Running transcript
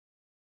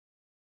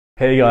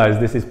Hey guys,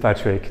 this is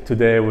Patrick.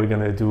 Today we're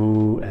gonna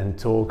do and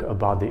talk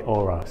about the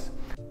auras.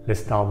 Let's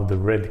start with the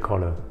red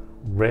color.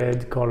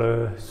 Red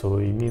color, so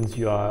it means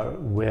you are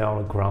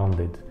well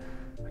grounded,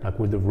 like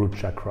with the root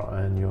chakra,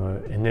 and you're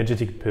an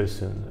energetic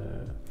person,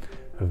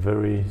 a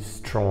very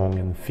strong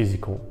and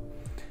physical.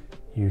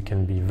 You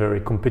can be very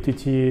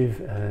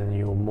competitive and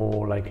you're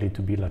more likely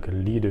to be like a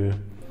leader,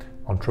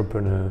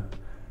 entrepreneur,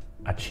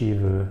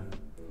 achiever,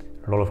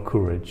 a lot of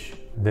courage.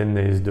 Then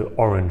there's the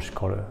orange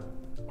color.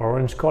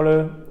 Orange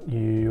color,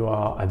 you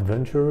are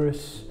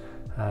adventurous,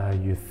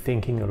 you're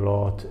thinking a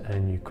lot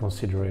and you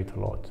considerate a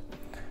lot.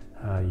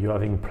 You're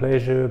having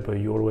pleasure, but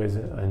you always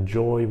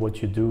enjoy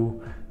what you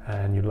do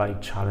and you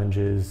like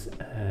challenges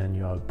and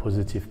you are a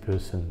positive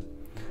person.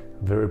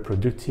 Very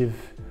productive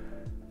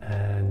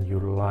and you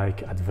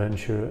like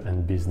adventure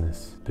and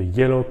business. The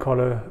yellow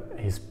color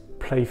is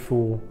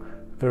playful,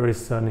 very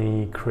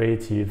sunny,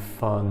 creative,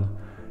 fun.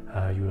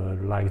 You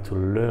like to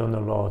learn a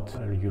lot,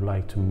 you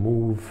like to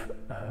move,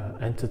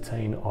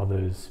 entertain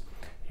others.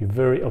 You're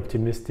very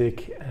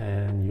optimistic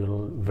and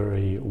you're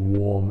very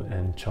warm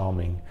and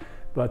charming,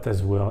 but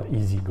as well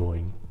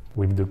easygoing.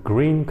 With the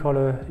green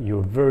color,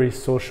 you're very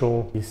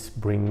social. This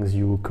brings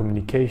you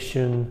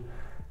communication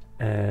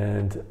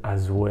and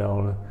as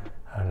well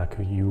like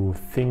you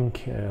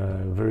think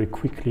very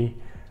quickly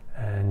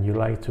and you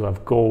like to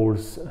have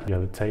goals. You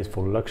have a taste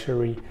for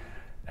luxury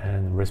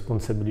and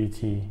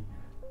responsibility,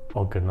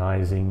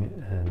 organizing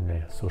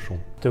and social.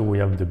 So we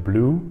have the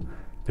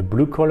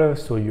blue color,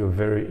 so you're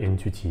very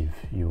intuitive,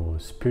 you're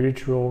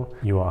spiritual,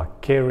 you are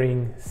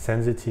caring,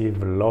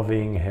 sensitive,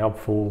 loving,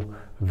 helpful,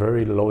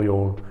 very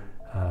loyal,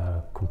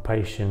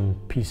 compassion,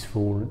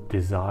 peaceful,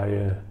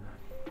 desire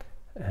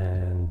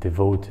and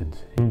devoted.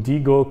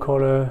 Indigo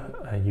color,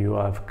 you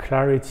have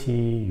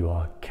clarity, you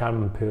are a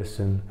calm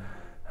person,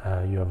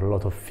 you have a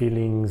lot of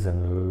feelings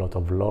and a lot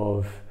of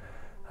love.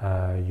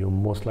 You're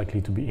most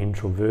likely to be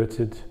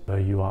introverted,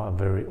 but you are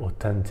very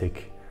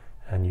authentic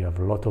and you have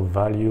a lot of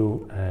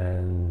value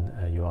and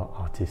you are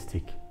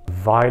artistic.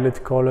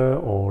 Violet color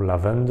or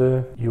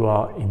lavender, you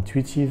are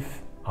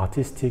intuitive,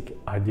 artistic,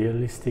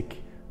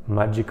 idealistic,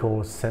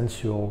 magical,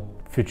 sensual,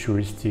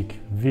 futuristic,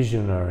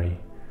 visionary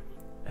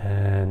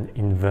and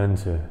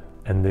inventor.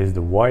 And there's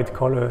the white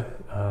color,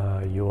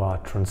 you are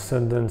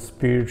transcendent,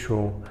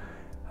 spiritual,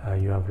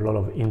 you have a lot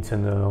of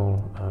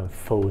internal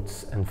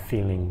thoughts and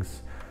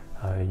feelings.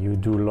 You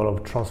do a lot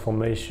of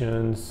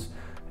transformations,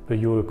 but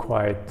you're a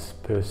quiet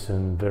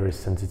person, very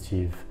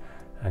sensitive,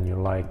 and you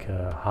like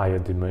a higher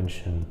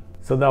dimension.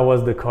 So that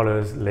was the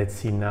colors. Let's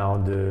see now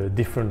the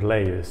different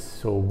layers.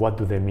 So what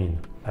do they mean?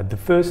 The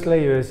first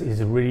layers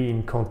is really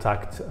in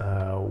contact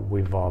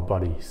with our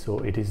body. So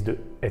it is the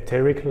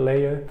etheric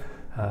layer,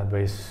 but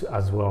it's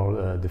as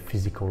well the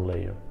physical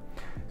layer.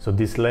 So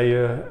this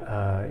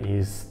layer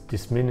is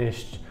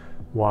diminished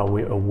while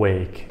we're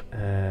awake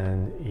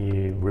and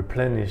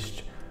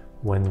replenished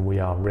when we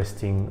are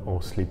resting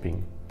or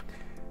sleeping.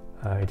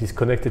 It is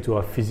connected to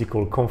our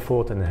physical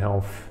comfort and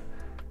health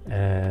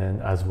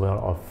and as well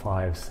our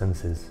 5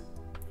 senses.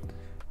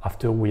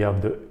 After we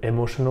have the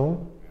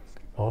emotional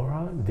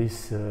aura,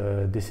 this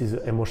is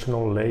an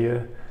emotional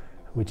layer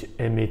which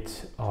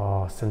emits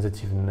our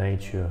sensitive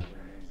nature.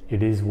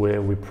 It is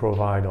where we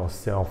provide our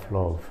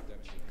self-love.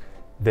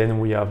 Then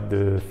we have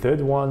the third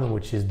one,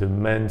 which is the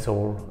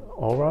mental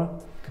aura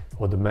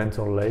or the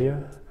mental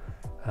layer.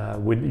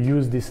 We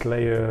use this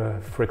layer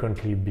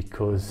frequently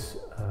because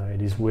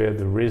it is where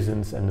the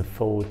reasons and the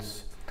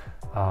thoughts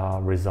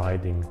are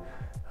residing.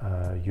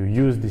 You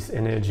use this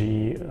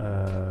energy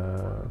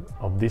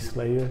of this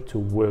layer to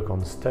work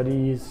on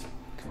studies,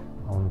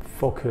 on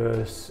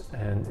focus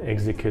and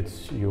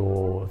execute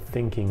your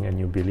thinking and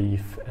your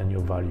belief and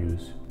your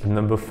values. The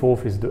number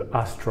 4 is the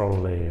astral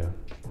layer.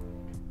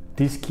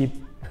 This keeps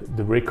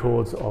the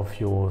records of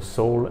your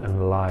soul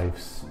and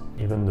lives,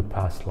 even the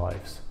past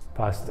lives.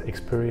 Past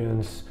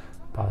experience,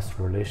 past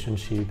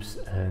relationships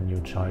and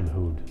your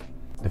childhood.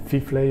 The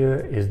 5th layer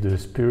is the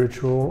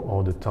spiritual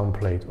or the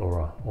template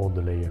aura or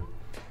the layer.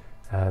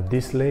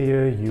 This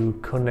layer you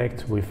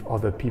connect with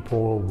other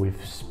people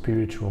with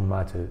spiritual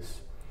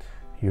matters.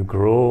 You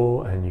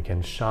grow and you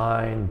can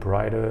shine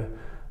brighter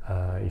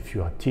if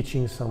you are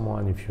teaching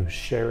someone, if you're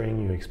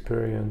sharing your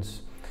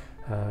experience.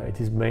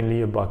 It is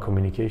mainly about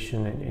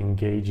communication and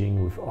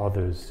engaging with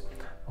others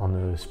on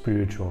a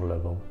spiritual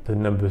level. The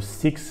number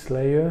 6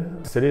 layer,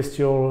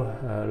 celestial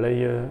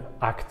layer,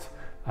 acts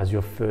as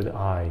your third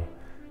eye.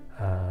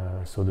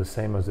 So the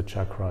same as the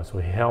chakra. So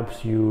it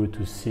helps you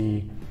to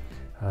see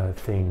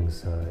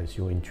things. It's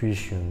your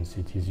intuitions.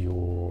 It is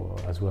your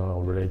as well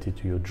related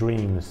to your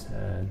dreams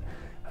and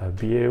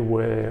be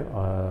aware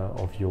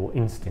of your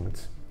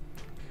instincts.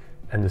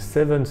 And the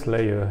 7th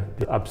layer,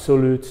 the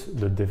absolute,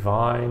 the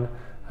divine.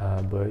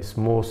 But it's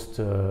most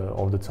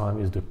of the time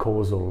is the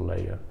causal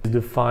layer.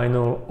 The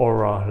final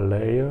aura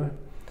layer,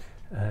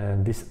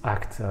 and this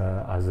acts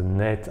as a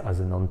net,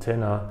 as an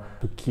antenna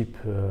to keep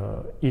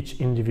each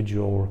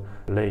individual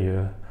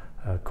layer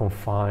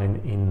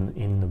confined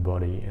in the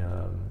body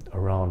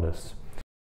around us.